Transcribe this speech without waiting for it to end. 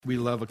We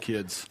love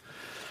kids.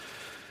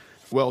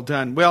 Well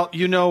done. Well, go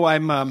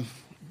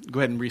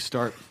ahead and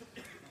restart.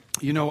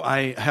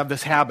 I have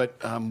this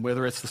habit,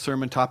 whether it's the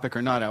sermon topic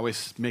or not, I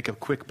always make a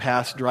quick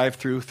pass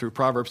drive-through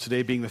Proverbs.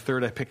 Today being the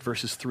third, I picked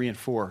verses 3 and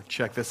 4.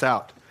 Check this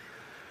out.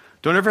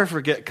 Don't ever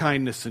forget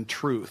kindness and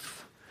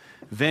truth.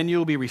 Then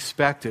you'll be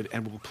respected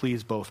and will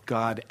please both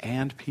God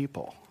and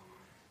people.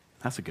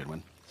 That's a good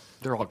one.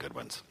 They're all good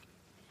ones.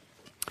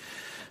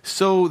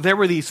 So there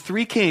were these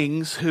three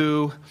kings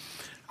who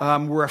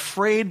were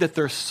afraid that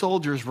their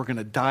soldiers were going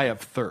to die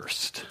of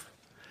thirst.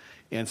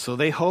 And so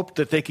they hoped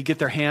that they could get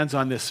their hands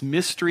on this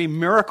mystery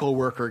miracle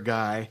worker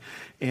guy.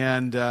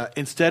 And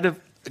instead of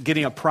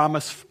getting a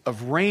promise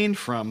of rain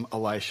from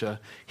Elisha,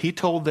 he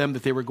told them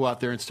that they would go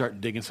out there and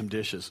start digging some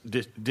ditches.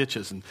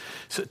 And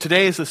so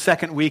today is the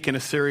second week in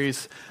a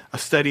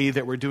study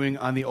that we're doing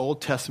on the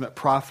Old Testament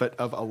prophet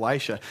of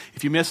Elisha.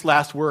 If you missed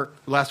last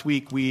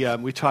week,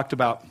 we talked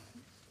about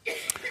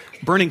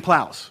burning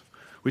plows.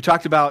 We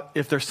talked about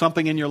if there's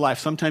something in your life,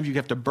 sometimes you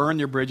have to burn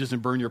your bridges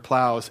and burn your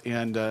plows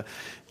and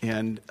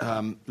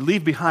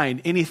leave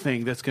behind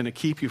anything that's going to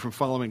keep you from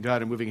following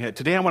God and moving ahead.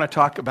 Today I want to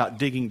talk about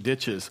digging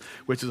ditches,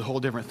 which is a whole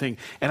different thing.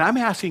 And I'm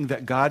asking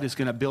that God is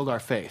going to build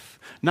our faith,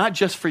 not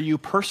just for you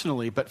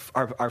personally, but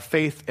our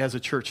faith as a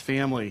church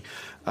family,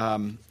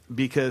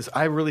 because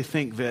I really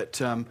think that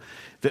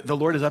the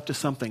Lord is up to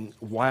something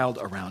wild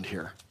around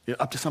here,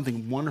 up to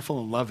something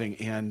wonderful and loving,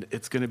 and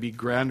it's going to be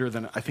grander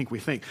than I think we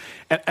think.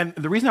 And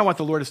the reason I want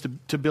the Lord is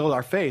to build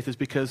our faith is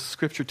because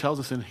Scripture tells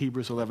us in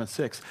Hebrews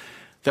 11:6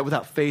 that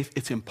without faith,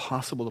 it's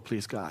impossible to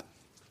please God.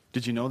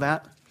 Did you know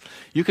that?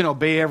 You can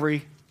obey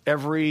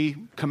every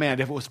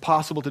command. If it was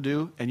possible to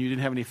do and you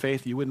didn't have any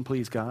faith, you wouldn't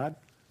please God.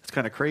 It's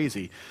kind of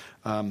crazy.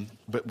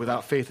 But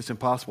without faith, it's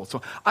impossible.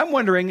 So I'm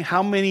wondering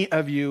how many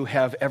of you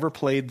have ever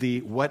played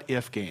the what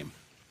if game?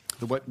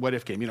 The what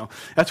if game.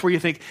 That's where you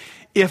think,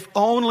 if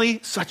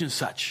only such and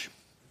such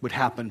would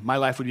happen, my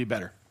life would be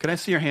better. Can I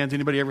see your hands?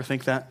 Anybody ever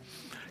think that?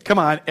 Come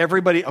on,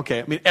 everybody.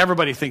 Okay,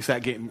 everybody thinks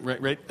that game,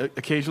 right?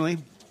 Occasionally.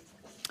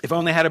 If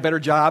only I had a better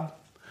job.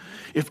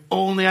 If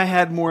only I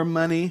had more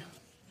money.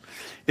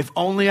 If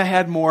only I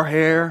had more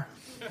hair.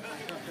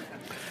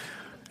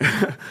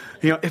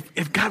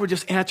 If God would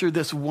just answer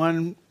this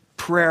one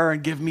prayer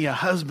and give me a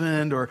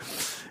husband, or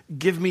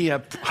give me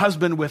a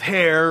husband with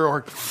hair,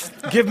 or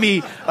give me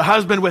a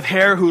husband with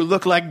hair who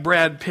looked like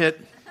Brad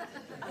Pitt.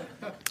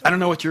 I don't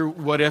know what your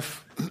what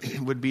if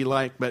would be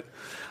like, but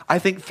I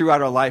think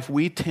throughout our life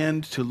we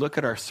tend to look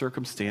at our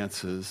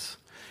circumstances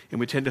and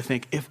we tend to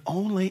think, if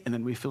only, and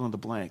then we fill in the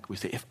blank. We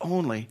say, if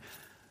only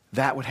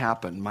that would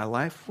happen, my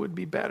life would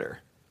be better.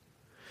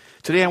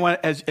 Today, I want,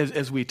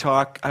 as we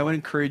talk, I want to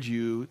encourage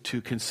you to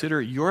consider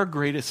your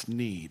greatest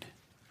need,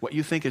 what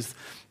you think is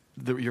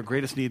your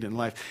greatest need in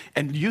life,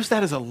 and use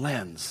that as a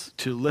lens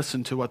to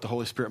listen to what the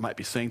Holy Spirit might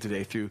be saying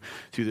today through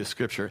this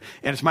scripture.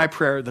 And it's my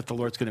prayer that the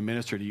Lord's going to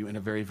minister to you in a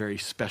very, very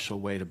special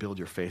way to build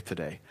your faith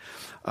today.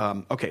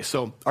 Okay,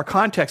 so our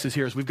context is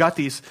here is we've got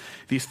these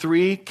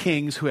three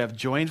kings who have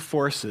joined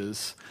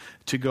forces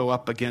to go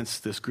up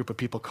against this group of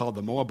people called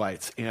the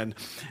Moabites. And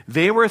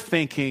they were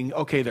thinking,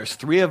 okay, there's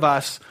three of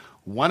us,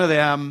 one of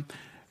them,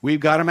 we've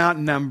got them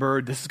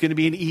outnumbered, this is going to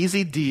be an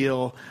easy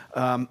deal.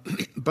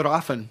 But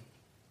often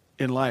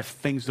in life,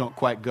 things don't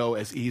quite go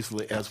as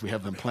easily as we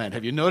have them planned.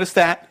 Have you noticed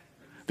that?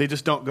 They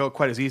just don't go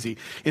quite as easy.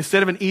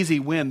 Instead of an easy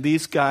win,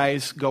 these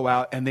guys go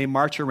out and they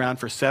march around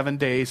for 7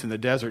 days in the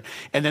desert,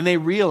 and then they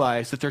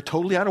realize that they're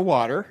totally out of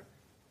water,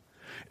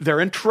 they're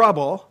in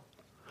trouble,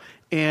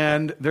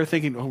 and they're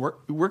thinking, oh,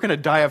 we're going to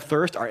die of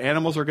thirst, our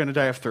animals are going to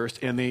die of thirst,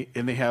 and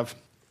they have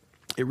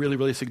a really,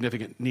 really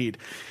significant need.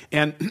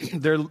 And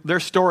their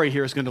story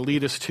here is going to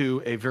lead us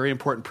to a very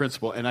important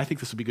principle, and I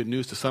think this will be good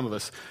news to some of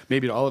us,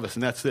 maybe to all of us,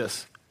 and that's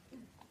this.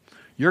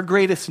 Your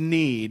greatest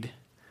need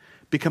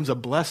becomes a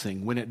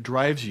blessing when it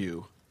drives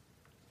you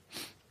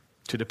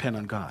to depend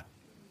on God.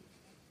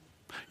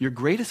 Your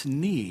greatest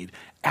need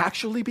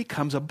actually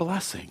becomes a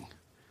blessing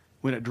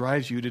when it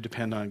drives you to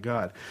depend on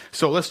God.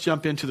 So let's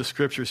jump into the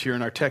scriptures here.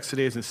 And our text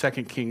today is in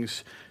 2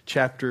 Kings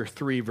chapter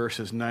 3,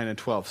 verses 9 and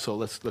 12. So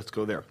let's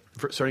go there,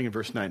 starting in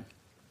verse 9.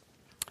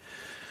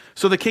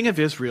 So the king of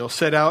Israel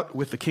set out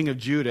with the king of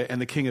Judah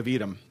and the king of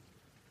Edom.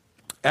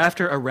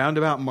 After a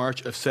roundabout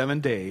march of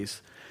 7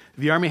 days,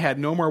 the army had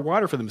no more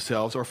water for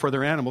themselves or for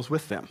their animals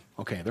with them.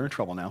 Okay, they're in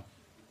trouble now.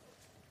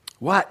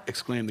 What?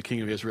 Exclaimed the king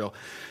of Israel.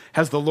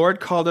 Has the Lord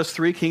called us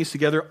three kings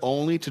together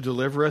only to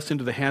deliver us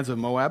into the hands of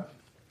Moab?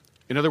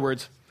 In other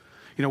words,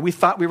 we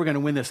thought we were going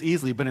to win this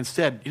easily, but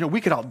instead,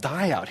 we could all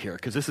die out here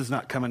because this is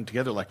not coming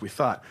together like we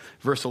thought.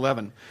 Verse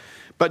 11.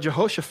 But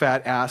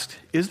Jehoshaphat asked,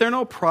 is there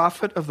no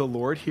prophet of the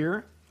Lord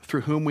here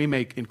through whom we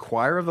may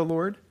inquire of the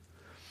Lord?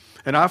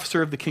 An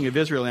officer of the king of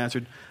Israel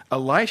answered,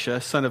 Elisha,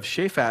 son of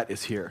Shaphat,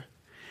 is here.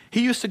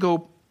 He used to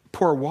go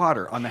pour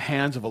water on the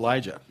hands of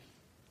Elijah.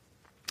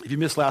 If you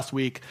missed last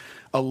week,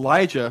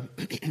 Elijah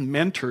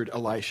mentored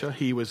Elisha.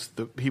 He was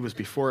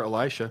before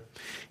Elisha.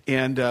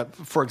 And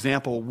for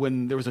example,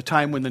 when there was a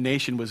time when the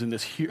nation was in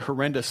this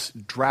horrendous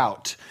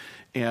drought,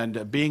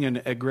 and being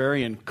an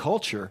agrarian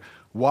culture,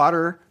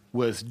 Water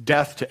was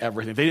death to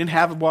everything. If they didn't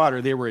have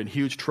water, they were in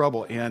huge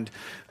trouble. And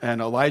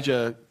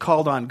Elijah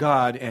called on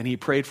God, and he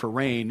prayed for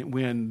rain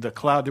when there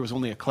was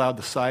only a cloud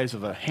the size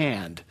of a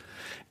hand.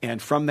 And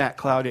from that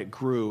cloud it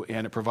grew,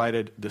 and it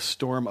provided the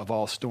storm of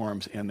all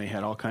storms, and they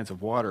had all kinds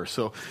of water.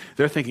 So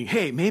they're thinking,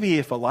 hey, maybe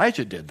if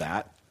Elijah did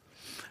that,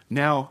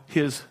 now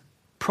his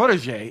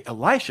protege,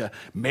 Elisha,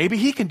 maybe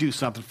he can do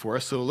something for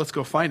us, so let's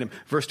go find him.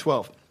 Verse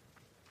 12.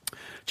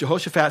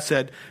 Jehoshaphat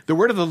said, the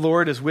word of the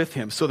Lord is with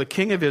him. So the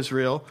king of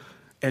Israel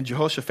and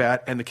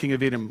Jehoshaphat and the king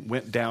of Edom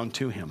went down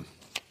to him.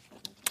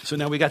 So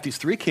now we got these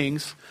three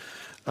kings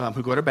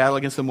who go to battle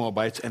against the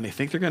Moabites, and they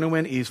think they're going to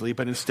win easily,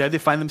 but instead they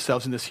find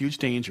themselves in this huge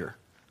danger.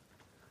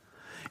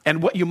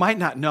 And what you might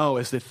not know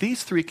is that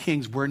these three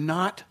kings were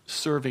not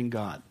serving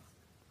God.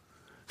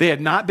 They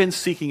had not been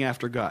seeking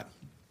after God.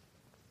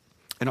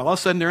 And all of a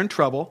sudden they're in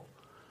trouble,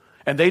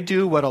 and they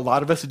do what a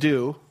lot of us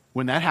do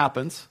when that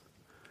happens.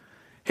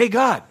 Hey,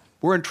 God,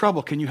 we're in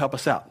trouble. Can you help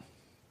us out?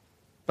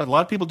 But a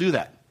lot of people do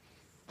that.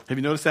 Have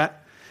you noticed that?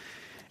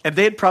 And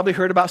they had probably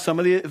heard about some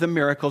of the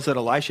miracles that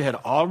Elisha had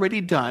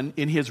already done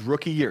in his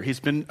rookie year.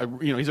 He's been,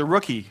 he's a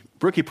rookie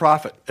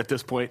prophet at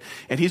this point,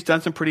 and he's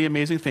done some pretty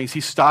amazing things.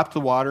 He stopped the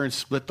water and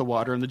split the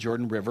water in the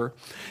Jordan River.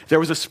 There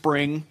was a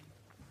spring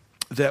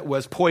that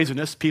was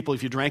poisonous. People,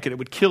 if you drank it, it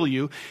would kill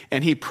you.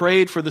 And he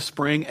prayed for the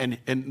spring,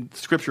 and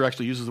Scripture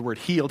actually uses the word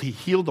healed. He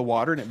healed the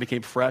water, and it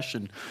became fresh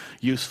and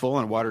useful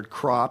and watered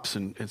crops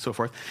and so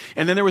forth.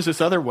 And then there was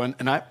this other one,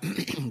 and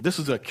this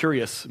is a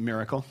curious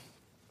miracle.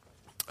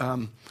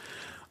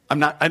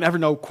 I never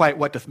know quite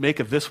what to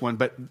make of this one,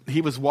 but he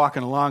was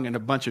walking along and a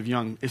bunch of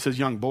young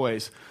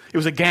boys. It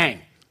was a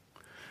gang,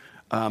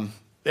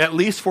 at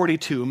least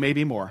 42,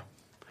 maybe more.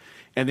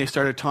 And they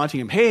started taunting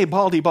him, hey,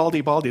 Baldy,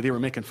 Baldy, Baldy. They were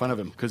making fun of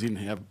him because he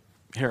didn't have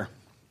hair.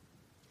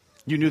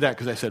 You knew that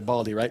because I said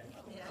Baldy, right?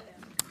 Yeah.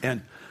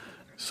 And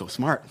so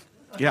smart,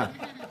 yeah.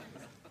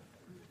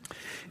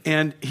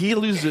 And he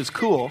loses his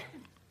cool,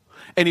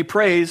 and he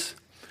prays,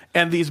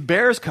 and these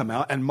bears come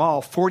out and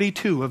maul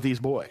 42 of these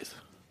boys.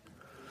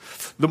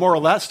 The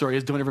moral of that story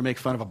is don't ever make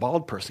fun of a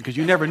bald person because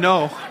you never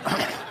know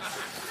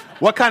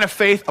what kind of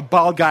faith a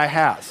bald guy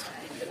has.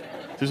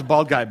 There's a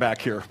bald guy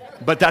back here,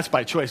 but that's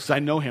by choice because I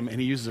know him and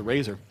he uses a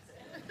razor.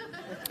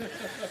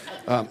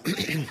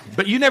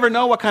 But you never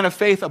know what kind of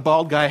faith a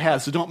bald guy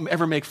has, so don't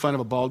ever make fun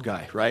of a bald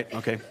guy, right?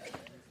 Okay.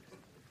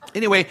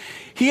 Anyway,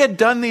 he had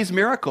done these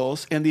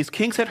miracles, and these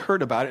kings had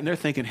heard about it, and they're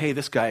thinking, hey,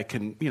 this guy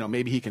can,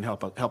 maybe he can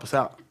help us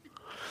out.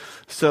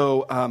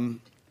 So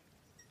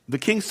the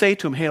kings say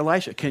to him, hey,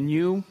 Elisha, can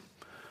you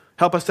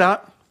help us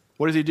out?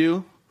 What does he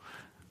do?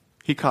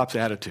 He cops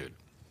attitude.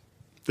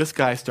 This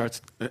guy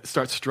starts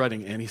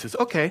strutting, and he says,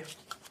 okay,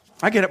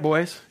 I get it,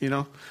 boys. He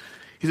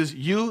says,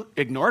 you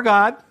ignore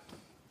God.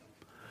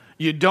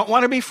 You don't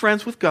want to be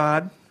friends with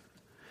God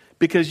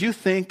because you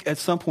think at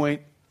some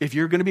point, if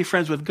you're going to be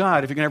friends with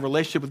God, if you're going to have a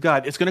relationship with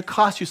God, it's going to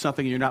cost you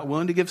something and you're not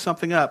willing to give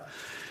something up.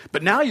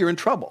 But now you're in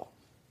trouble.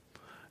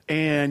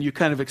 And you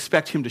kind of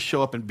expect him to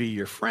show up and be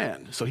your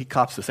friend. So he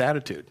cops this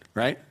attitude,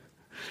 right?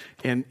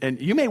 And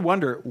you may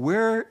wonder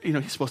where,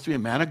 he's supposed to be a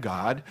man of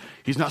God.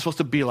 He's not supposed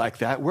to be like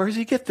that. Where does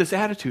he get this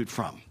attitude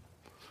from?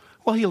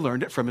 Well, he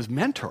learned it from his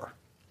mentor.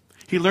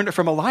 He learned it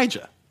from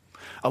Elijah.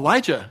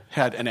 Elijah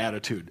had an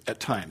attitude at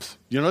times.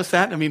 You notice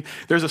that? I mean,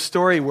 there's a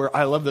story where,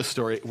 I love this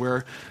story,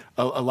 where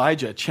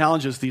Elijah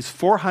challenges these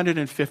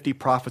 450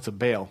 prophets of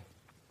Baal.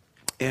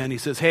 And he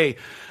says, hey,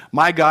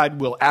 my God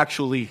will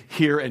actually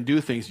hear and do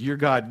things. Your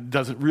God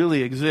doesn't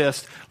really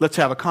exist. Let's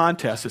have a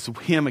contest. It's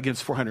him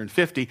against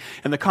 450.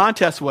 And the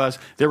contest was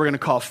they were going to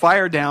call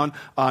fire down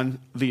on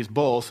these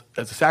bulls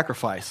as a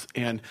sacrifice.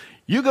 And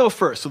you go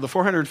first. So the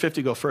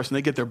 450 go first, and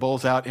they get their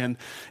bulls out, and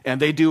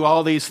they do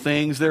all these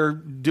things. They're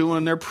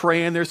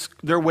praying,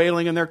 they're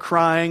wailing, and they're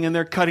crying, and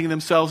they're cutting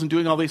themselves and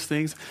doing all these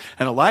things.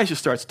 And Elijah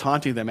starts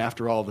taunting them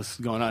after all this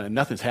is going on, and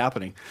nothing's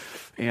happening.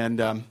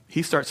 And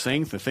he starts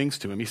saying the things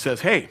to him. He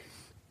says, hey,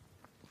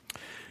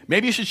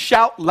 maybe you should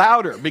shout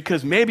louder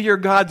because maybe your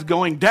God's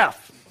going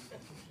deaf.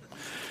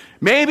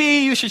 Maybe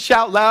you should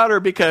shout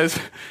louder because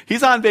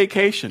he's on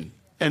vacation.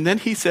 And then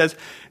he says,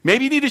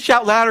 maybe you need to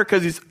shout louder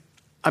because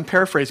I'm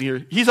paraphrasing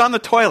here, he's on the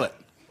toilet.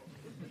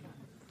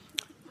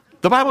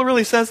 The Bible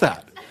really says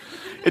that.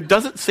 It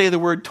doesn't say the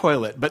word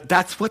toilet, but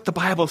that's what the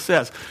Bible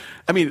says.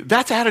 I mean,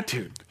 that's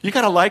attitude. You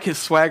got to like his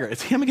swagger.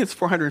 It's him against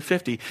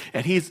 450,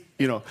 and he's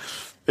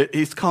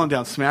calling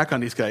down smack on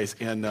these guys.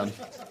 And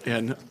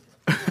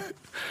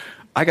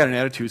I got an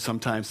attitude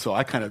sometimes, so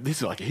this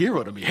is like a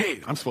hero to me. Hey,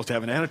 I'm supposed to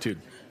have an attitude.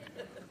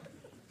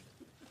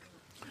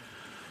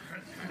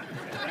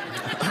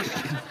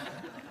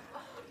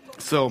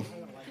 So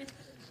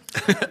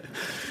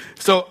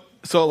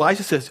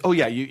Elijah says, oh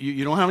yeah,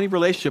 you don't have any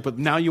relationship, but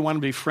now you want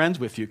to be friends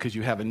with you because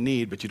you have a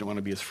need, but you don't want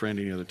to be his friend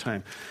any other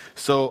time.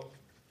 So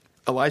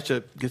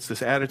Elisha gets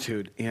this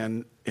attitude,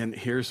 and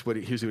here's what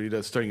he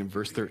does, starting in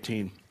verse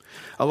 13.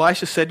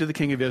 Elisha said to the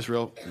king of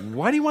Israel,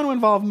 why do you want to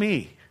involve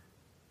me?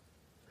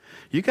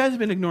 You guys have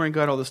been ignoring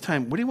God all this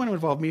time. What do you want to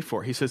involve me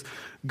for? He says,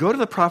 go to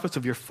the prophets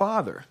of your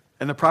father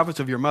And the prophets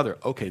of your mother.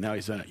 Okay, now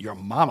he's done it. Your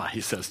mama, he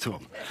says to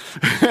him.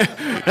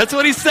 That's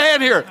what he's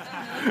saying here.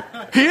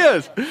 He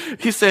is.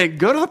 He's saying,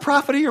 go to the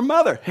prophet of your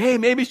mother. Hey,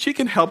 maybe she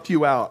can help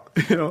you out.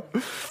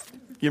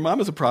 Your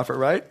mama's a prophet,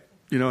 right?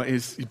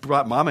 He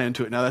brought mama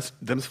into it. Now that's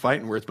them's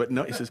fighting words. But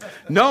no, he says,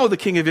 no, the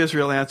king of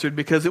Israel answered,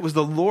 because it was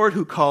the Lord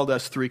who called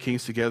us 3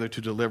 kings together to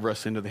deliver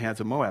us into the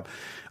hands of Moab.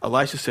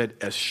 Elisha said,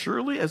 as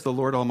surely as the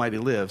Lord Almighty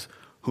lives,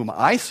 whom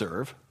I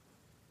serve.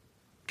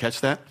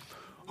 Catch that?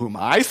 Whom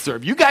I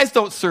serve. You guys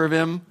don't serve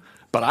him,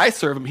 but I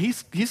serve him.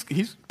 He's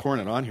pouring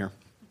it on here.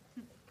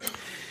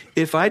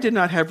 If I did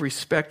not have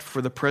respect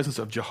for the presence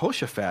of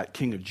Jehoshaphat,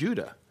 king of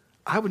Judah,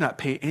 I would not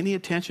pay any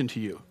attention to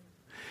you.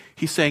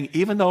 He's saying,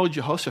 even though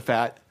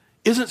Jehoshaphat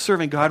isn't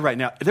serving God right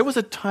now, there was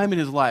a time in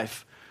his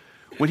life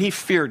when he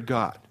feared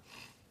God.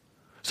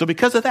 So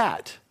because of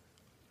that,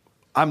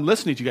 I'm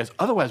listening to you guys.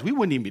 Otherwise, we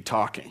wouldn't even be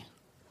talking.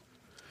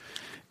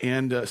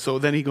 And so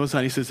then he goes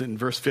on, he says in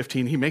verse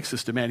 15, he makes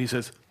this demand. He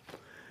says,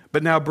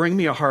 but now bring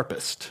me a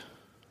harpist.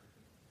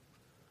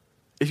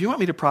 If you want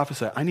me to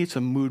prophesy, I need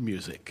some mood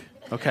music,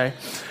 okay?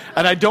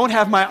 And I don't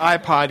have my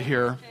iPod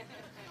here.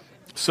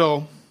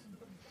 So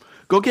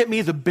go get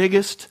me the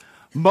biggest,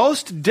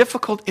 most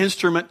difficult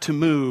instrument to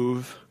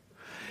move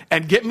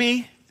and get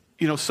me,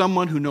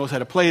 someone who knows how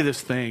to play this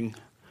thing,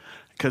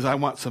 because I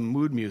want some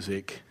mood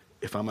music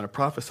if I'm going to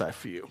prophesy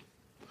for you.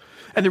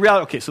 And the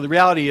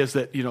reality is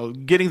that,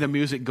 getting the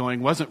music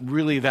going wasn't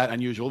really that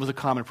unusual. It was a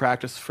common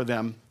practice for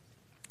them,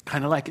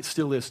 kind of like it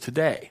still is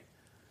today.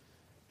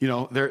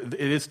 It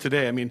is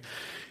today. I mean,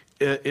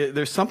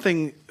 there's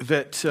something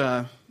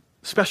that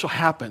special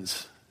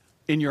happens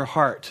in your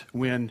heart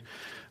when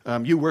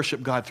you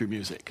worship God through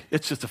music.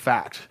 It's just a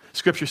fact.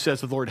 Scripture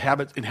says the Lord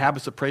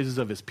inhabits the praises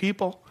of his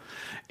people,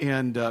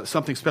 and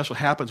something special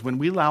happens when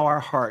we allow our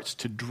hearts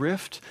to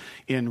drift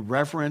in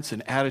reverence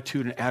and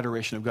attitude and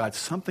adoration of God.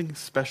 Something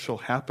special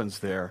happens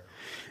there.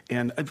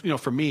 And,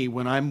 for me,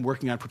 when I'm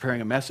working on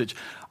preparing a message,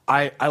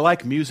 I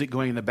like music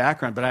going in the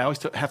background, but I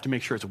always have to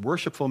make sure it's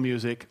worshipful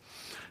music.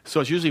 So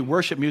it's usually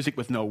worship music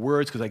with no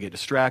words because I get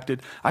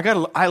distracted.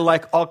 I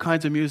like all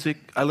kinds of music.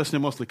 I listen to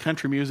mostly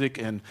country music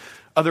and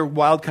other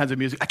wild kinds of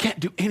music. I can't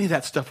do any of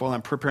that stuff while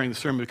I'm preparing the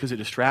sermon because it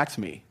distracts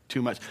me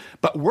too much.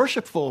 But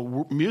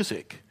worshipful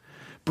music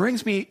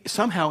brings me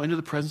somehow into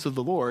the presence of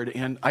the Lord,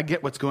 and I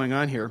get what's going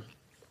on here.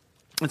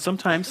 And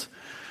sometimes,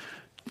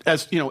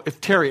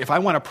 if I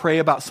want to pray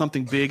about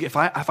something big, if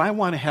I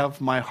want to have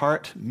my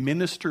heart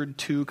ministered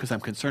to because I'm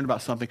concerned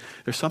about something,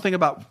 there's something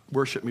about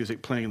worship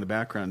music playing in the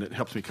background that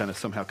helps me kind of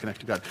somehow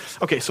connect to God.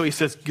 Okay, so he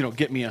says,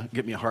 get me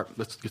a harp.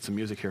 Let's get some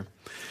music here.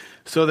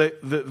 So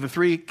the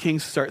 3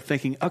 kings start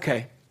thinking,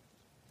 okay,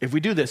 if we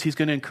do this, he's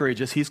going to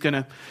encourage us. He's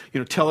going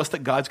to, tell us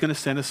that God's going to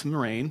send us some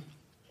rain.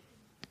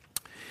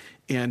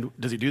 And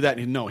does he do that?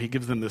 No, he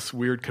gives them this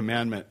weird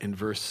commandment in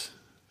verse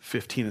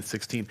 15 and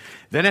 16.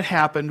 Then it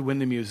happened when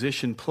the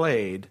musician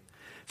played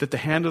that the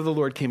hand of the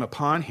Lord came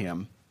upon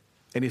him,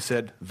 and he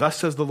said, thus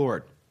says the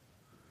Lord,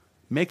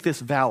 make this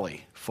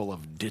valley full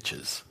of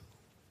ditches.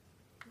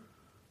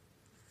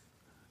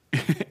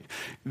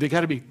 They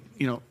got to be,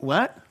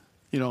 what?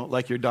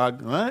 Like your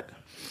dog, what?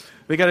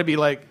 They got to be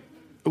like,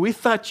 we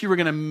thought you were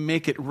going to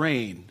make it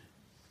rain.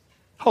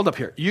 Hold up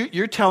here.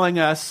 You're telling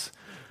us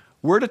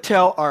we're to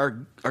tell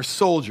our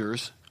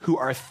soldiers who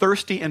are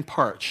thirsty and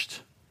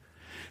parched,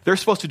 they're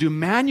supposed to do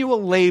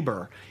manual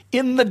labor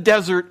in the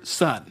desert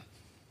sun.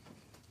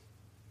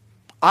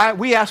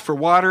 We ask for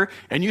water,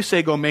 and you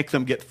say go make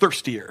them get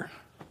thirstier.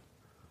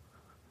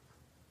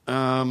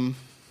 Yep.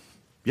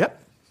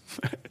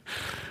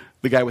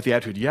 The guy with the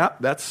attitude,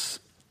 that's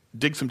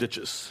dig some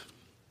ditches.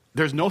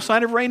 There's no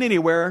sign of rain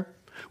anywhere.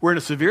 We're in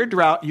a severe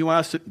drought. You want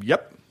us to,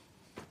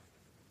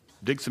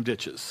 dig some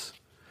ditches.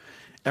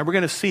 And we're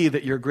going to see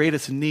that your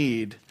greatest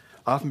need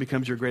often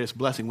becomes your greatest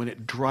blessing when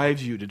it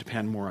drives you to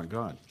depend more on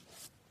God.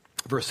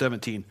 Verse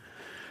 17,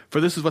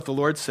 for this is what the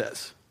Lord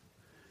says,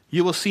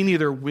 you will see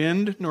neither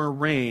wind nor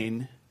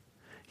rain,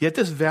 yet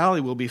this valley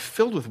will be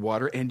filled with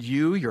water, and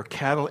you, your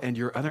cattle, and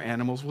your other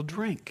animals will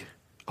drink.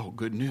 Oh,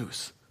 good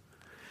news.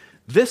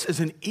 This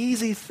is an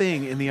easy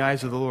thing in the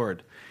eyes of the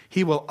Lord.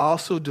 He will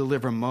also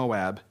deliver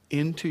Moab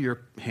into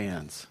your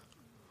hands.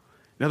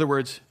 In other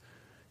words,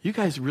 you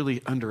guys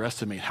really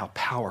underestimate how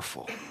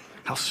powerful,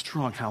 how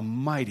strong, how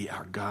mighty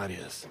our God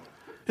is.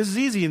 This is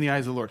easy in the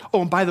eyes of the Lord.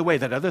 Oh, and by the way,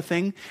 that other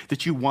thing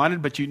that you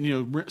wanted, but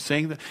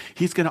saying that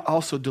he's going to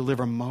also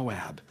deliver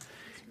Moab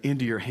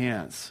into your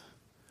hands.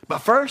 But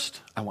first,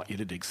 I want you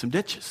to dig some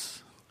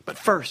ditches. But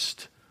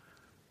first,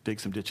 dig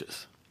some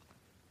ditches.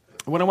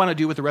 What I want to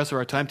do with the rest of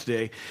our time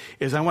today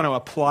is I want to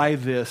apply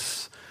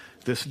this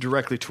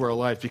directly to our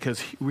life, because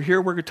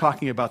here we're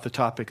talking about the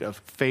topic of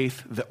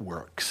faith that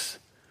works.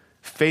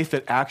 Faith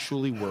that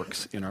actually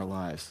works in our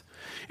lives.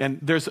 And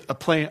there's a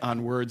play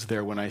on words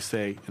there when I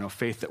say,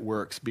 faith that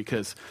works,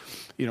 because,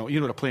 you know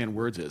what a play on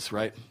words is,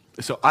 right?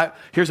 So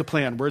here's a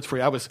play on words for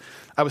you. I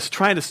was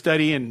trying to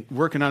study and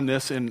working on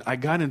this, and I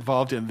got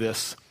involved in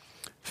this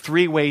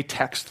 3-way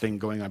text thing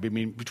going on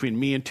between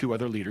me and 2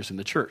 other leaders in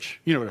the church.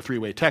 You know what a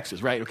 3-way text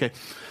is, right? Okay.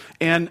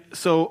 And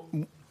so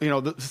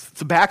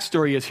the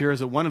backstory is here is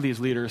that one of these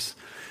leaders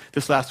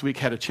this last week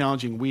had a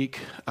challenging week.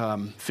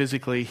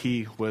 Physically,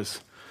 he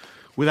was,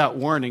 without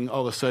warning,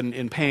 all of a sudden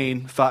in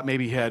pain, thought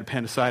maybe he had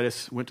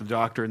appendicitis, went to the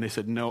doctor, and they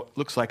said, no, it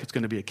looks like it's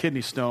going to be a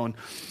kidney stone.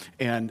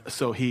 And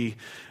so he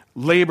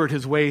labored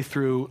his way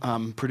through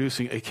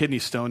producing a kidney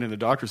stone in the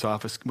doctor's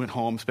office, went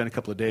home, spent a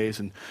couple of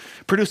days, and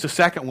produced a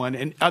second one.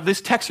 And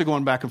these texts are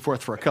going back and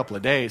forth for a couple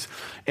of days.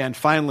 And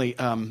finally,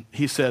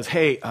 he says,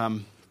 hey,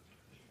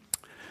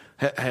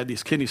 had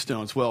these kidney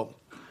stones. Well,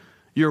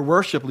 your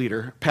worship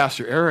leader,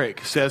 Pastor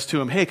Eric, says to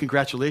him, hey,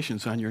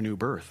 congratulations on your new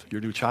birth, your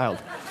new child.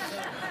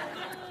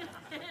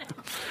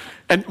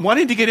 And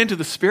wanting to get into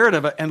the spirit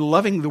of it and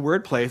loving the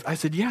wordplay, I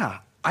said, yeah,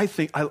 I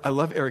think, I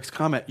love Eric's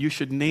comment. You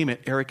should name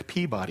it Eric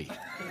Peabody.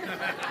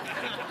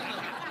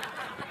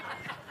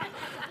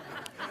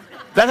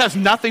 That has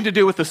nothing to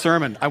do with the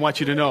sermon, I want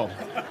you to know.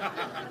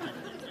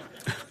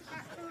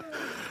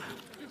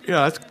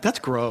 Yeah, that's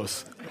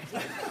gross.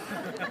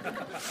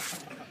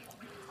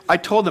 I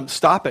told them,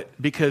 stop it,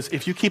 because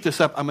if you keep this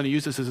up, I'm going to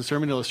use this as a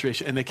sermon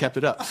illustration, and they kept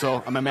it up.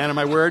 So I'm a man of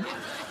my word.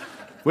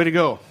 Way to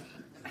go,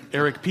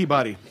 Eric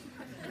Peabody.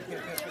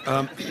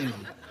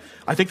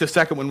 I think the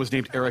second one was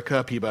named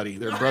Erica Peabody,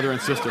 their brother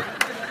and sister.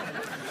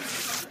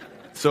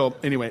 So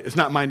anyway, it's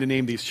not mine to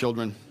name these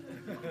children.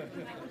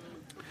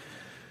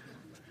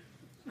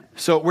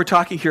 So we're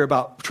trying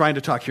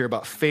to talk here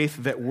about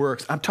faith that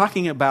works. I'm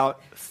talking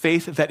about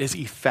faith that is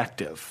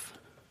effective.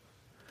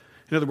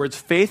 In other words,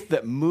 faith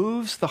that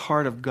moves the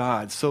heart of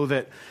God so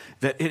that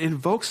it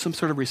invokes some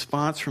sort of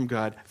response from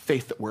God,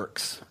 faith that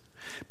works.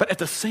 But at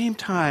the same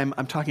time,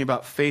 I'm talking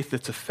about faith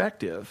that's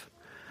effective.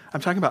 I'm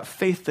talking about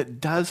faith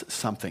that does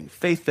something,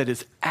 faith that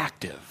is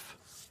active.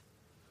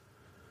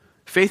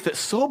 Faith that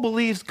so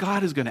believes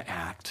God is going to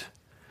act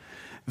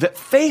that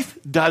faith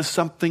does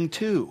something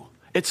too.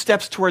 It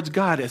steps towards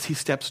God as he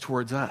steps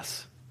towards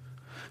us.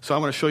 So I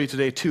want to show you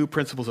today two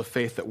principles of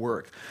faith that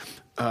work.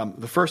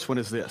 The first one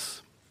is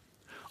this.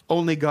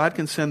 Only God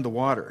can send the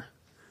water,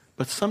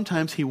 but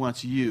sometimes he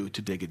wants you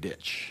to dig a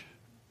ditch.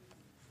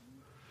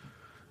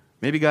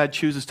 Maybe God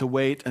chooses to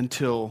wait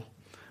until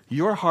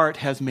your heart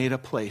has made a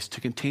place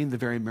to contain the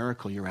very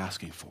miracle you're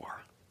asking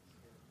for.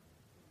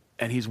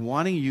 And he's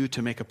wanting you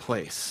to make a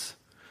place.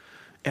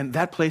 And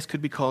that place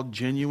could be called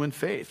genuine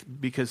faith,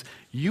 because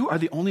you are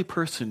the only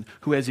person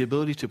who has the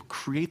ability to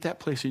create that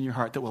place in your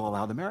heart that will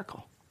allow the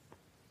miracle.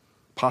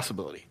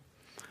 Possibility.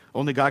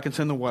 Only God can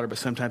send the water, but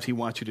sometimes he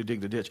wants you to dig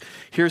the ditch.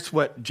 Here's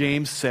what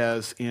James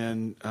says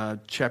in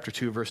chapter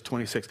 2, verse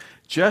 26.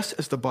 Just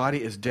as the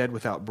body is dead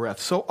without breath,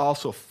 so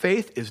also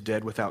faith is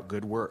dead without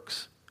good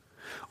works.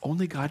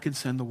 Only God can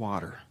send the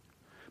water,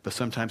 but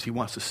sometimes he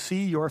wants to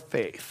see your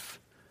faith.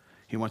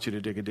 He wants you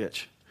to dig a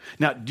ditch.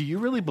 Now, do you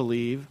really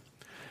believe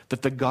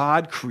that the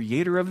God,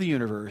 creator of the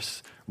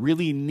universe,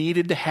 really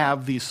needed to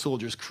have these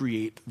soldiers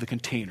create the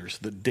containers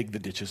that dig the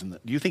ditches? Do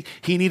you think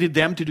he needed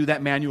them to do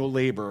that manual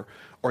labor,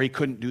 or he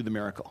couldn't do the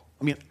miracle?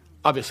 I mean,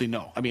 obviously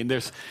no. I mean,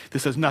 this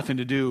has nothing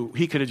to do.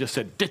 He could have just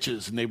said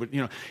ditches, and they would,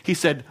 he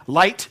said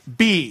light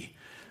be,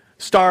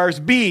 stars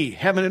be,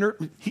 heaven and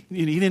earth.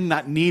 He did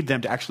not need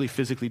them to actually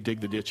physically dig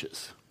the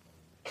ditches.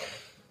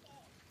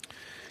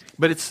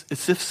 But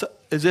it's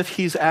as if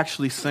he's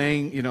actually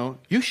saying,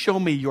 you show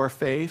me your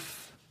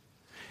faith,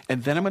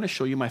 and then I'm going to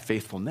show you my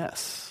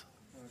faithfulness.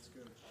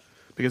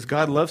 Because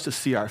God loves to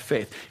see our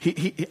faith.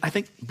 I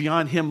think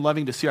beyond him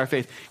loving to see our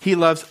faith, he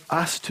loves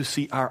us to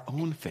see our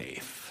own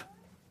faith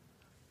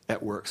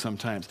at work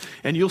sometimes.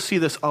 And you'll see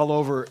this all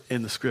over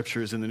in the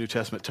scriptures in the New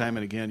Testament time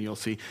and again. You'll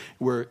see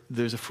where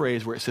there's a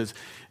phrase where it says,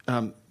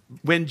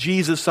 when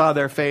Jesus saw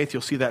their faith,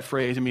 you'll see that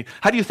phrase. I mean,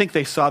 how do you think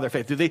they saw their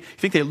faith? Did they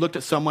think they looked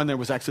at someone, there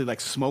was actually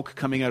like smoke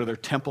coming out of their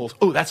temples?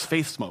 Oh, that's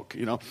faith smoke,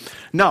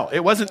 No,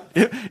 it wasn't.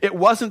 It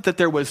wasn't that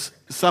there was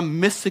some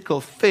mystical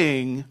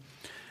thing.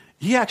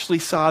 He actually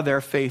saw their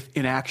faith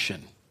in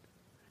action.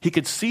 He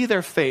could see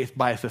their faith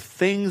by the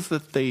things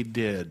that they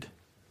did.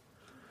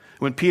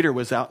 When Peter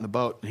was out in the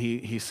boat, and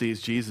he sees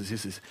Jesus. He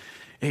says,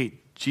 hey,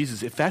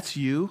 Jesus, if that's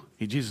you,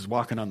 Jesus is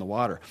walking on the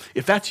water.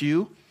 If that's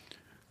you,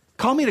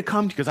 call me to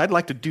come because I'd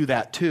like to do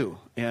that too.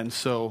 And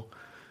so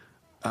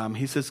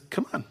he says,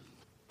 come on.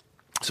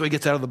 So he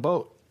gets out of the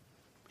boat.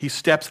 He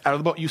steps out of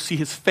the boat. You see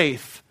his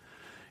faith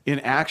in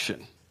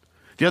action.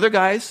 The other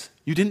guys,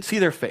 you didn't see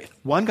their faith.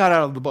 One got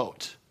out of the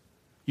boat.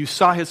 You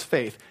saw his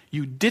faith.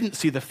 You didn't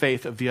see the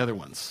faith of the other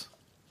ones.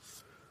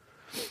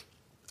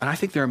 And I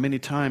think there are many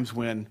times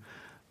when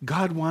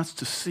God wants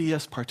to see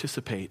us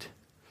participate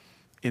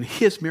in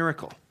his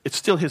miracle. It's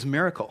still his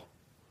miracle,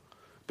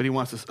 but he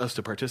wants us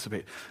to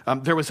participate.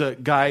 There was a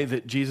guy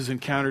that Jesus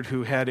encountered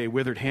who had a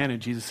withered hand,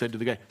 and Jesus said to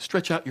the guy,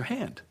 stretch out your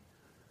hand.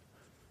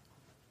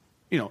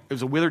 It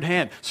was a withered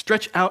hand.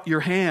 Stretch out your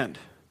hand.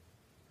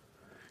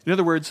 In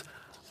other words,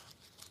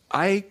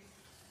 I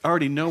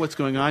already know what's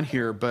going on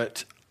here,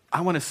 but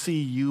I want to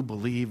see you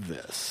believe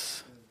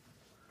this.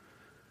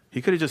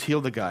 He could have just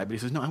healed the guy, but he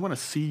says, no, I want to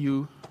see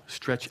you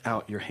stretch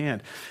out your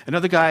hand.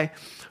 Another guy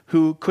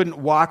who couldn't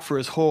walk for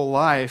his whole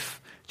life,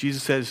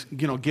 Jesus says,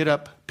 get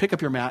up, pick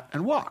up your mat,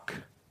 and walk.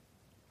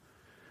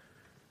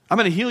 I'm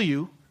going to heal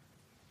you,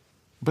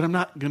 but I'm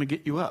not going to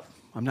get you up.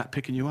 I'm not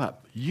picking you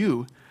up.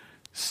 You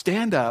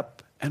stand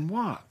up and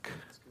walk.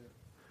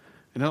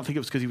 And I don't think it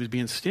was because he was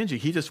being stingy.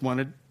 He just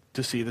wanted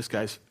to see this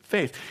guy's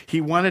faith. He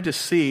wanted to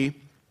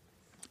see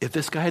if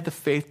this guy had the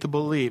faith to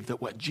believe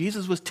that what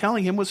Jesus was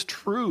telling him was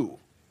true.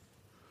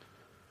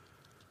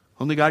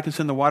 Only God can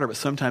send the water, but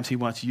sometimes he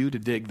wants you to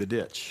dig the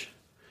ditch.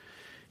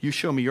 You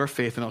show me your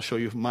faith and I'll show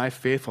you my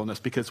faithfulness,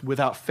 because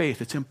without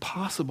faith, it's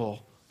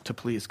impossible to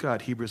please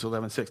God. Hebrews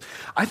 11:6.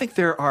 I think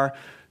there are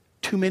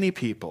too many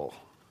people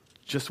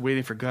just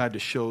waiting for God to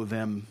show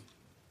them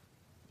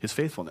his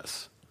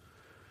faithfulness.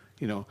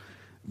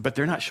 But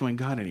they're not showing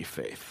God any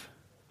faith.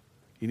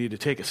 You need to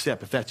take a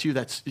step. If that's you,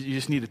 you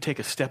just need to take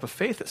a step of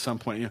faith at some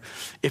point.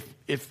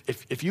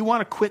 If you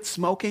want to quit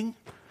smoking,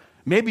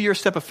 maybe your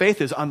step of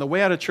faith is on the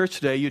way out of church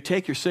today, you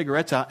take your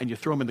cigarettes out and you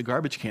throw them in the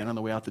garbage can on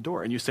the way out the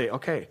door. And you say,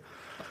 okay,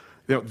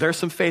 there's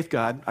some faith,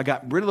 God. I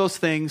got rid of those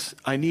things.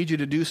 I need you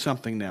to do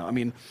something now.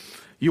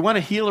 You want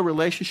to heal a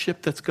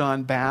relationship that's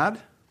gone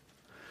bad?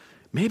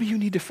 Maybe you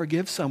need to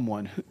forgive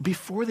someone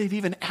before they've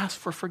even asked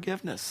for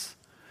forgiveness.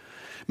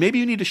 Maybe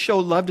you need to show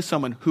love to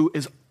someone who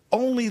is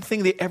only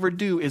thing they ever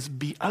do is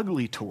be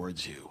ugly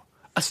towards you.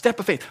 A step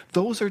of faith.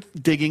 Those are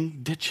digging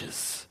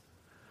ditches.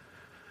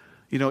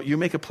 You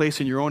make a place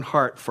in your own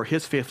heart for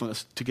his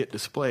faithfulness to get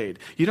displayed.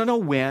 You don't know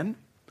when.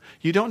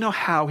 You don't know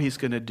how he's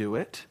going to do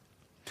it.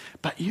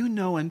 But you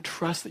know and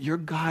trust that your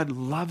God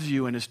loves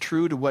you and is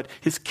true to what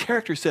his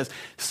character says.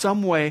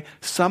 Some way,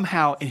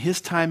 somehow, in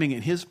his timing,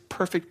 in his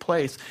perfect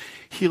place,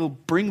 he'll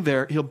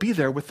be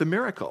there with the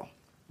miracle.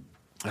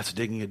 That's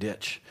digging a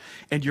ditch.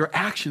 And your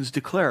actions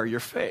declare your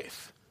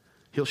faith.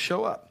 He'll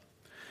show up.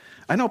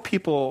 I know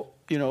people,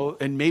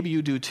 and maybe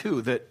you do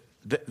too, that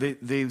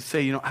they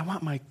say, I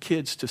want my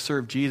kids to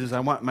serve Jesus. I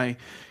want my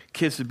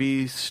kids to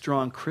be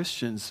strong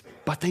Christians.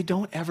 But they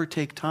don't ever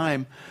take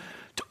time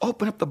to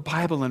open up the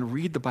Bible and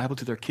read the Bible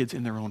to their kids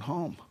in their own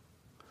home.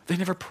 They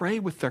never pray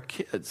with their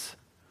kids.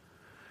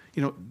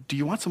 Do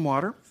you want some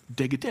water?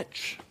 Dig a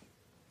ditch.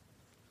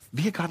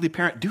 Be a godly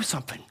parent. Do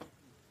something.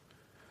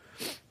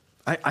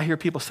 I hear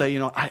people say,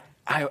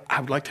 I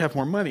would like to have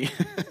more money,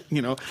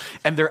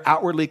 and they're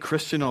outwardly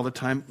Christian all the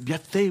time,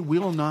 yet they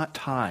will not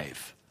tithe.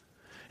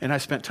 And I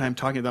spent time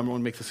talking to them. I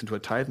won't make this into a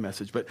tithe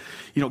message, but,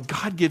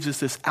 God gives us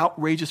this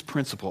outrageous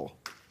principle.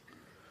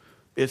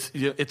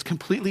 It's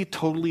completely,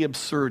 totally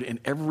absurd in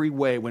every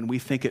way when we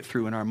think it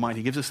through in our mind.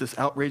 He gives us this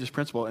outrageous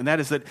principle, and that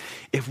is that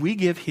if we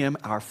give him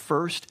our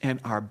first and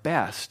our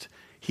best,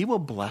 he will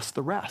bless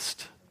the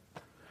rest.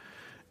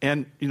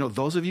 And,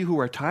 those of you who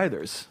are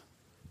tithers,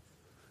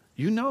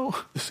 the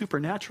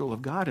supernatural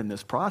of God in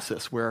this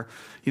process where,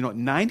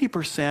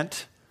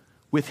 90%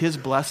 with his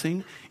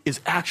blessing is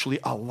actually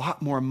a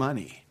lot more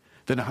money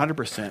than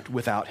 100%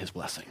 without his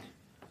blessing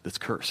that's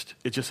cursed.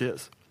 It just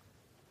is.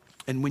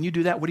 And when you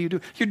do that, what do?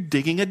 You're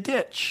digging a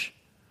ditch.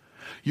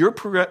 You're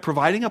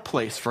providing a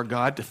place for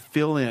God to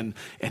fill in,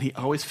 and he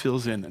always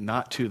fills in,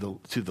 not to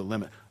the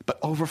limit, but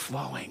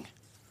overflowing.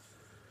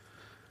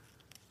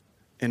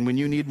 And when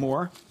you need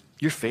more,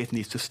 your faith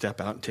needs to step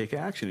out and take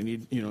action.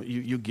 And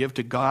you give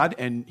to God,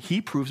 and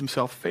he proves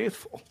himself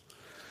faithful.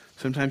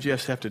 Sometimes you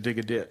just have to dig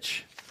a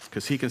ditch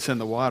because he can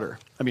send the water.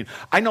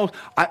 I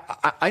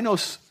know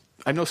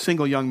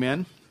single young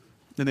men,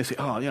 and they say,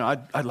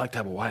 I'd like to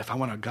have a wife. I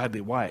want a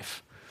godly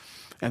wife.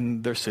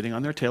 And they're sitting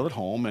on their tail at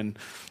home,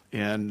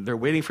 and they're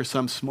waiting for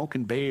some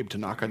smoking babe to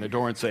knock on their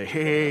door and say,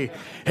 hey,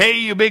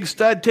 you big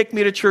stud, take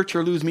me to church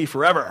or lose me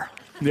forever.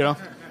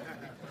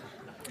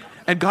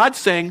 And God's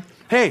saying,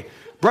 hey,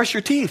 brush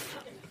your teeth.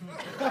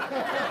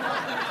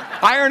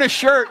 Iron a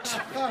shirt.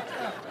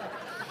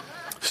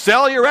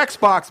 Sell your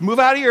Xbox. Move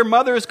out of your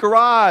mother's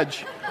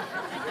garage.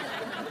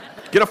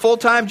 Get a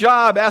full-time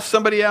job. Ask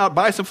somebody out.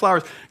 Buy some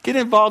flowers. Get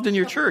involved in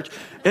your church.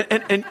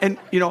 And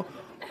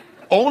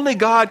only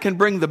God can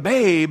bring the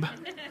babe,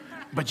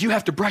 but you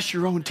have to brush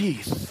your own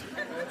teeth.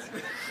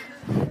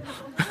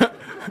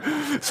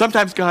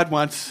 Sometimes God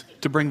wants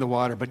to bring the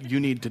water, but you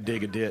need to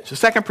dig a ditch. The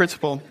second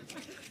principle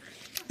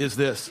is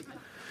this.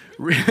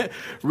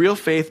 Real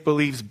faith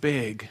believes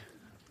big,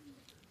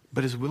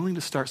 but is willing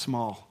to start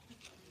small.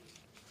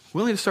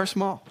 Willing to start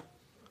small.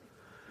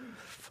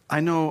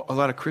 I know a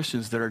lot of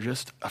Christians that are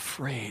just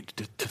afraid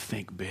to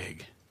think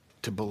big,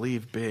 to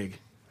believe big.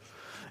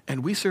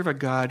 And we serve a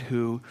God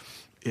who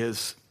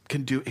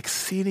can do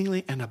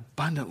exceedingly and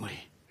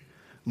abundantly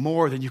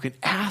more than you can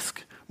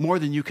ask, more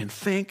than you can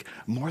think,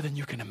 more than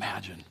you can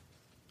imagine.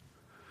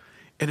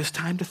 It is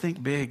time to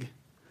think big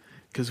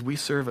because we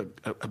serve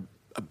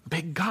a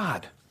big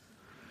God.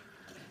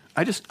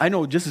 I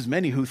know just as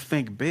many who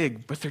think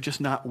big, but they're just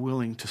not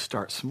willing to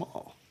start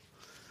small.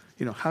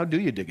 How do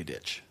you dig a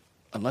ditch?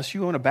 Unless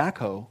you own a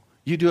backhoe,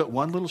 you do it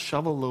one little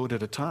shovel load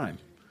at a time.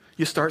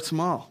 You start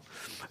small.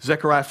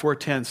 Zechariah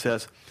 4:10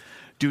 says,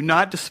 "Do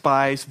not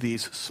despise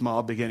these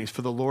small beginnings,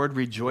 for the Lord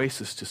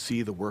rejoices to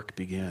see the work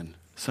begin."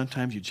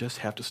 Sometimes you just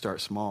have to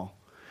start small.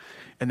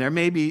 And there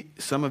may be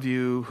some of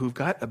you who've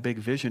got a big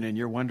vision and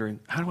you're wondering,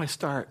 how do I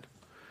start?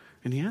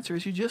 And the answer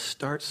is you just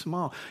start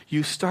small.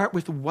 You start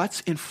with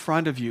what's in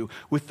front of you,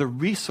 with the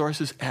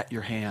resources at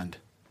your hand.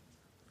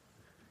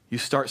 You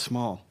start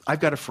small. I've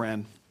got a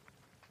friend.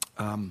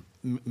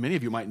 Many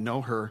of you might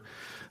know her.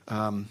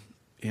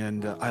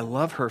 And I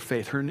love her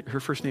faith. Her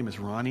first name is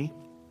Ronnie.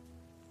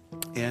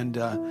 And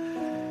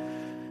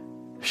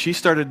she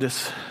started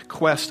this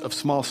quest of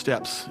small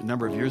steps a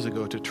number of years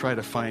ago to try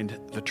to find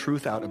the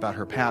truth out about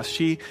her past.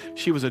 She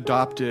was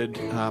adopted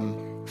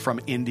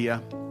from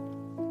India.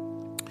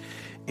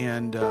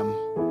 And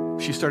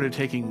she started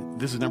taking,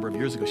 this is a number of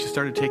years ago, she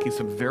started taking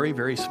some very,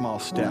 very small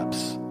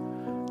steps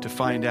to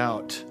find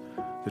out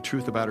the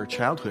truth about her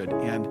childhood.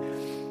 And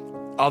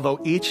although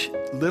each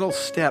little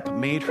step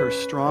made her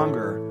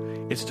stronger,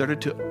 it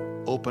started to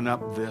open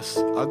up this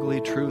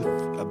ugly truth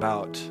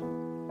about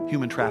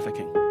human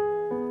trafficking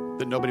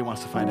that nobody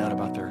wants to find out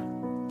about their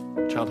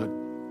childhood.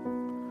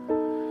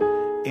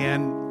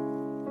 And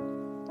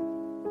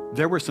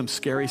there were some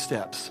scary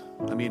steps.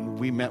 I mean,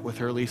 we met with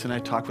her, Lisa and I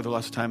talked with her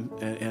lots of time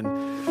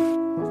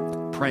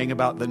and praying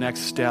about the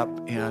next step,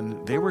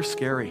 and they were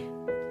scary.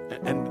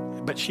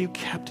 But she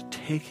kept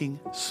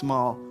taking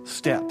small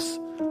steps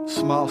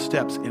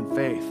in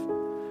faith.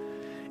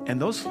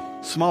 And those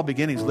small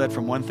beginnings led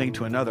from one thing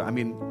to another. I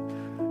mean,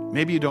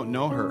 maybe you don't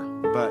know her,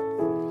 but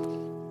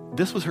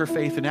this was her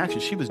faith in action.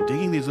 She was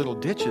digging these little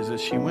ditches as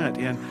she went.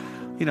 And,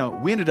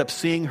 we ended up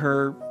seeing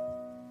her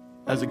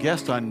as a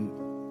guest on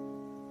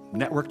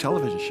network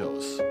television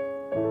shows.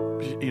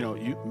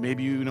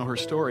 Maybe you know her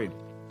story.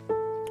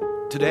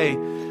 Today,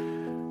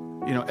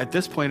 at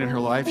this point in her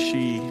life,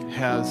 she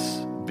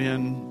has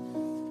been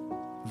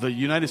the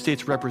United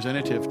States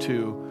representative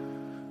to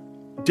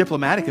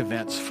diplomatic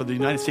events for the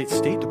United States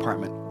State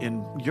Department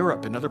in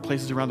Europe and other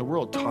places around the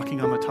world, talking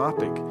on the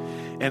topic.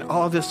 And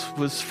all of this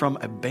was from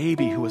a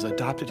baby who was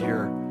adopted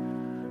here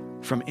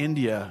from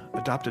India,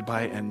 adopted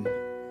by an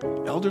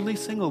elderly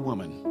single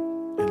woman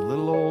in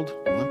little old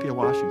Olympia,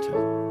 Washington.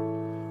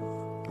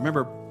 I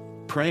remember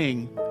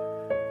praying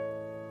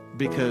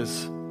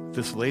because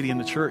this lady in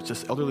the church,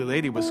 this elderly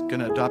lady, was going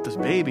to adopt this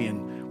baby,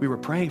 and we were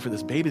praying for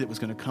this baby that was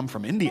going to come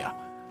from India.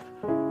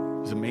 It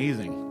was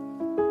amazing.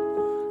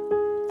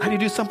 How do you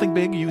do something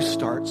big? You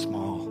start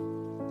small.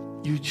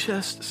 You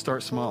just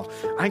start small.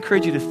 I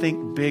encourage you to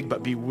think big,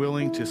 but be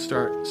willing to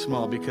start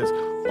small, because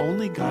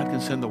only God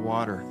can send the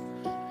water,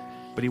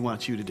 but he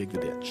wants you to dig the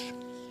ditch.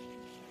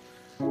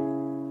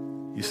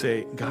 You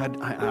say,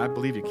 God, I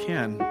believe you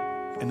can,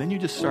 and then you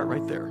just start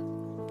right there.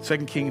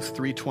 2 Kings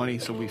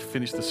 3:20, so we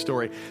finish the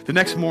story. The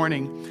next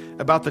morning,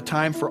 about the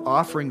time for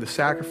offering the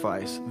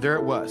sacrifice, there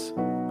it was.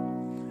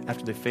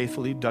 After they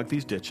faithfully dug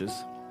these ditches,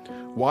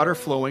 water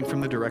flowing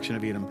from the direction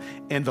of Edom,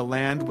 and the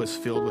land was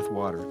filled with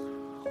water.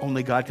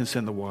 Only God can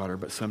send the water,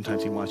 but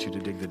sometimes he wants you to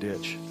dig the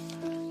ditch.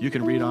 You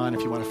can read on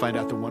if you want to find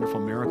out the wonderful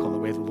miracle and the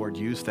way the Lord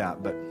used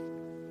that. But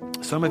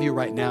some of you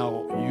right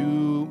now,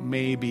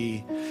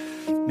 maybe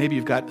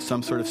you've got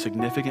some sort of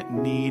significant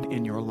need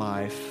in your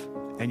life,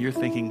 and you're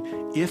thinking,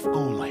 if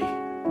only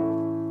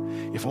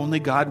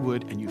God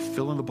would, and you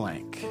fill in the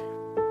blank.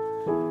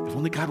 If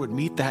only God would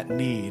meet that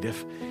need.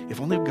 If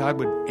only God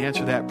would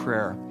answer that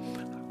prayer. I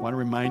want to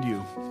remind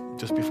you,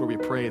 just before we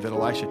pray, that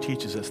Elisha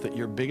teaches us that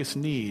your biggest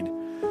need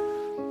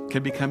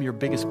can become your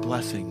biggest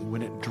blessing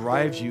when it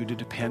drives you to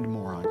depend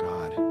more on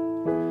God.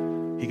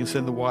 He can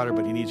send the water,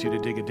 but he needs you to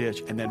dig a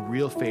ditch. And then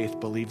real faith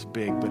believes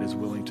big, but is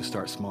willing to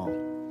start small.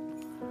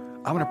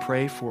 I want to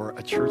pray for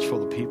a church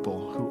full of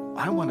people who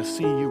I want to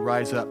see you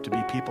rise up to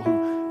be people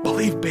who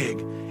believe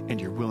big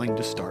and you're willing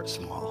to start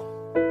small.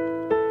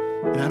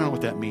 And I don't know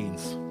what that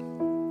means.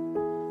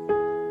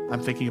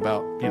 I'm thinking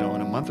about, in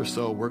a month or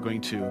so, we're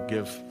going to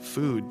give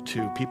food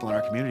to people in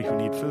our community who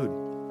need food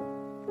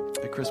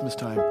at Christmas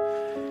time.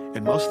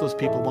 And most of those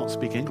people won't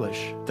speak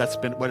English. That's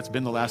been what it's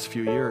been the last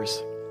few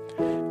years.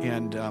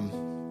 And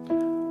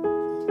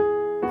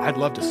I'd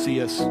love to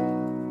see us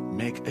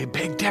make a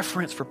big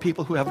difference for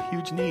people who have a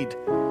huge need. I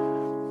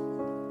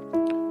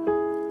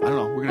don't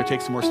know. We're going to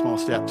take some more small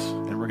steps,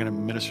 and we're going to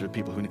minister to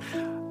people who need.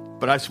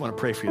 But I just want to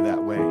pray for you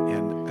that way.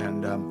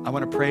 And I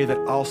want to pray that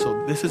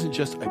also, this isn't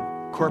just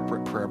a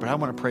corporate prayer, but I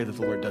want to pray that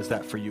the Lord does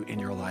that for you in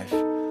your life.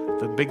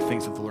 The big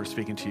things that the Lord is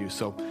speaking to you.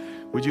 So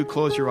would you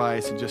close your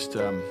eyes and just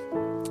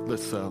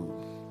let's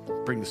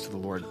bring this to the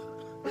Lord.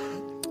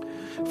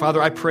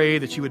 Father, I pray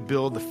that you would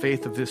build the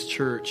faith of this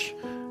church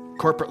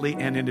corporately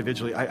and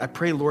individually. I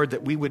pray, Lord,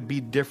 that we would be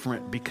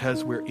different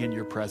because we're in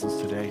your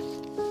presence today.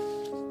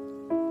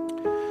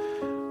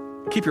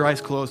 Keep your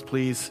eyes closed,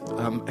 please.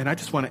 And I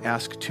just want to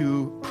ask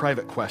two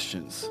private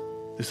questions.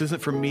 This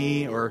isn't for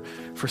me or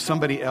for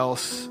somebody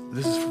else.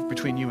 This is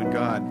between you and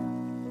God.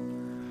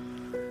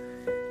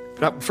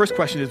 But first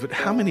question is, but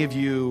how many of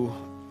you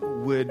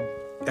would,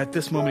 at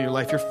this moment in your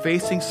life, you're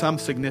facing some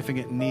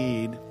significant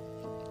need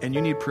and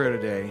you need prayer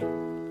today?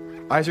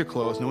 Eyes are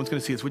closed. No one's going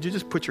to see this. Would you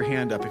just put your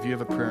hand up if you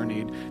have a prayer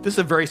need? This is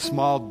a very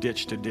small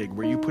ditch to dig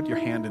where you put your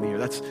hand in the air.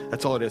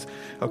 That's all it is.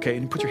 Okay,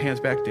 and you put your hands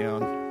back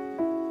down.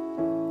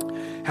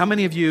 How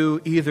many of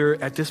you, either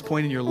at this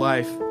point in your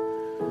life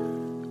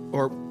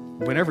or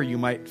whenever you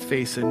might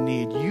face a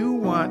need, you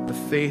want the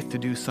faith to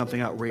do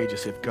something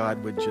outrageous if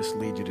God would just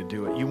lead you to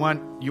do it. You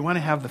want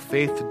to have the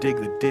faith to dig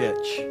the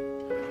ditch.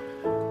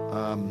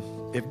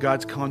 If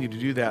God's calling you to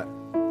do that,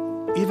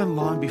 even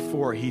long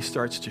before he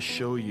starts to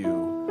show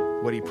you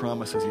what he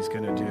promises he's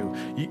going to do.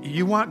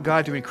 You want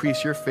God to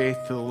increase your faith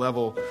to the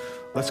level,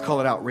 let's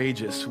call it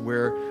outrageous,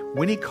 where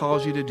when he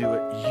calls you to do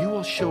it, you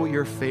will show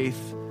your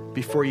faith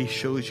before he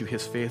shows you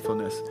his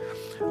faithfulness.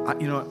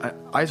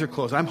 Eyes are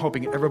closed. I'm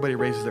hoping everybody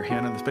raises their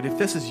hand on this, but if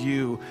this is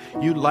you,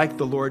 you'd like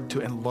the Lord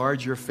to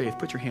enlarge your faith,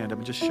 put your hand up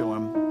and just show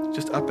him.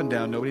 Just up and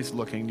down. Nobody's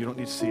looking. You don't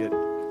need to see it.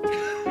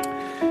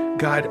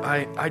 God,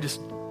 I just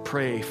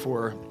pray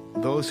for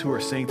those who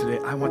are saying today,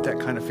 I want that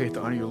kind of faith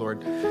to honor you,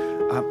 Lord.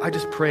 I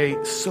just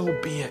pray, so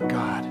be it,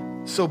 God.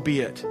 So be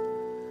it.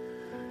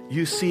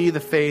 You see the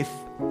faith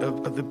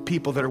of the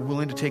people that are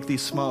willing to take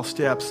these small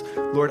steps.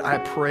 Lord, I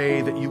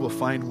pray that you will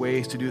find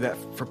ways to do that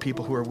for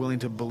people who are willing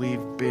to believe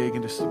big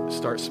and to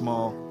start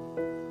small.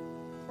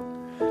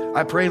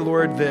 I pray,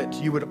 Lord, that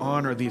you would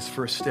honor these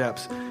first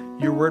steps.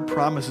 Your word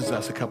promises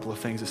us a couple of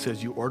things. It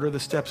says you order the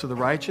steps of the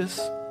righteous,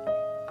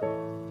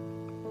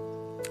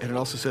 and it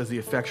also says the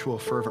effectual,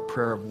 fervent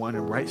prayer of one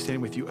in right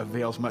standing with you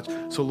avails much.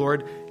 So,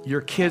 Lord,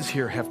 your kids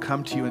here have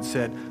come to you and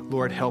said,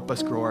 Lord, help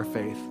us grow our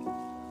faith.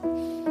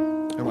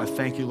 I want to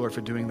thank you, Lord,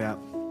 for doing that.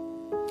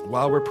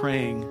 While we're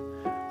praying,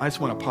 I just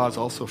want to pause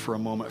also for a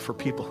moment for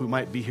people who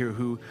might be here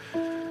who,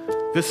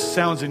 this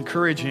sounds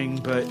encouraging,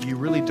 but you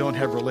really don't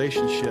have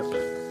relationship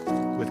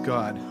with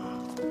God.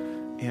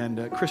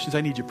 And Christians,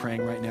 I need you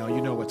praying right now. You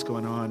know what's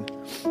going on.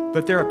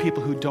 But there are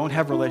people who don't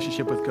have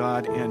relationship with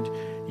God, and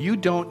you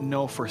don't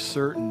know for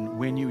certain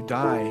when you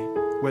die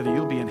whether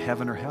you'll be in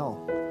heaven or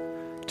hell.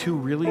 Two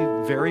really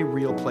very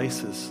real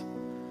places.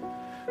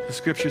 The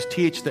scriptures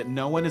teach that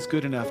no one is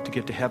good enough to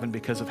get to heaven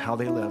because of how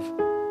they live.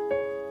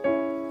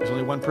 There's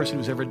only one person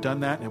who's ever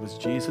done that, and it was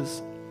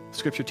Jesus.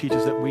 Scripture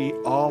teaches that we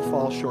all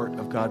fall short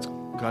of God's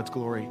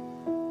glory.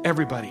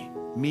 Everybody.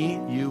 Me,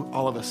 you,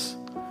 all of us.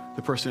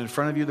 The person in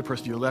front of you, the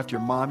person to your left,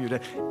 your mom, your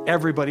dad.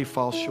 Everybody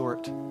falls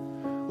short.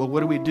 Well,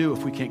 what do we do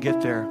if we can't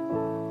get there?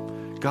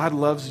 God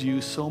loves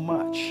you so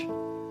much.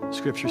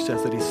 Scripture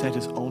says that he sent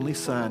his only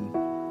son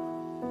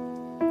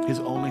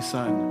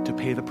to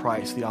pay the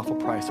price, the awful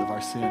price of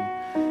our sin.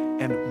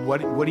 And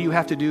what do you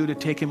have to do to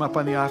take him up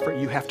on the offer?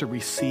 You have to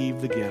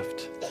receive the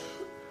gift.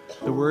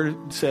 The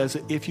word says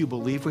that if you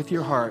believe with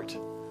your heart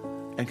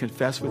and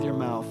confess with your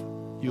mouth,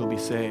 you'll be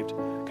saved.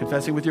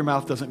 Confessing with your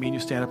mouth doesn't mean you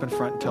stand up in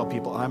front and tell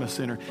people, I'm a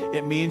sinner.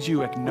 It means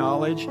you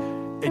acknowledge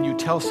and you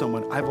tell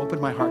someone, I've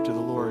opened my heart to the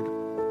Lord.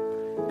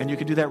 And you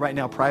can do that right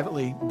now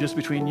privately, just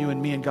between you and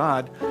me and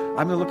God.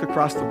 I'm going to look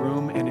across the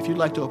room, and if you'd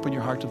like to open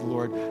your heart to the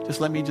Lord, just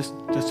let me just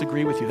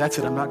agree with you. That's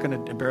it. I'm not going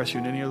to embarrass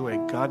you in any other way.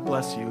 God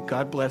bless you.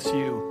 God bless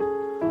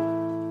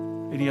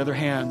you. Any other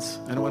hands?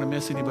 I don't want to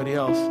miss anybody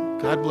else.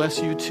 God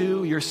bless you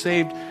too. You're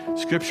saved.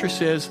 Scripture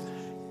says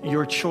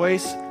your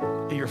choice,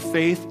 your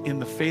faith in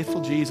the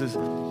faithful Jesus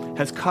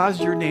has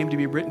caused your name to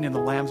be written in the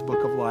Lamb's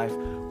Book of Life.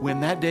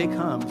 When that day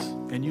comes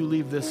and you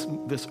leave this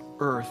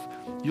earth,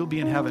 you'll be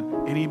in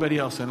heaven. Anybody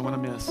else I don't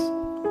want to miss?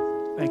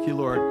 Thank you,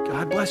 Lord.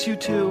 God bless you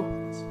too.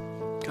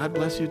 God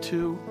bless you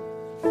too.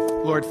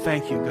 Lord,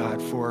 thank you,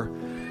 God, for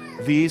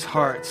these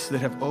hearts that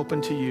have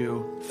opened to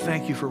you.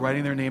 Thank you for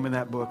writing their name in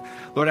that book.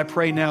 Lord, I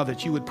pray now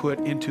that you would put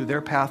into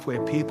their pathway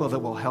people that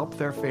will help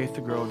their faith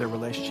to grow, their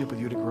relationship with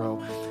you to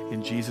grow.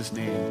 In Jesus'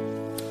 name,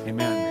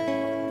 amen.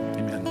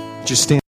 Amen. Just stand.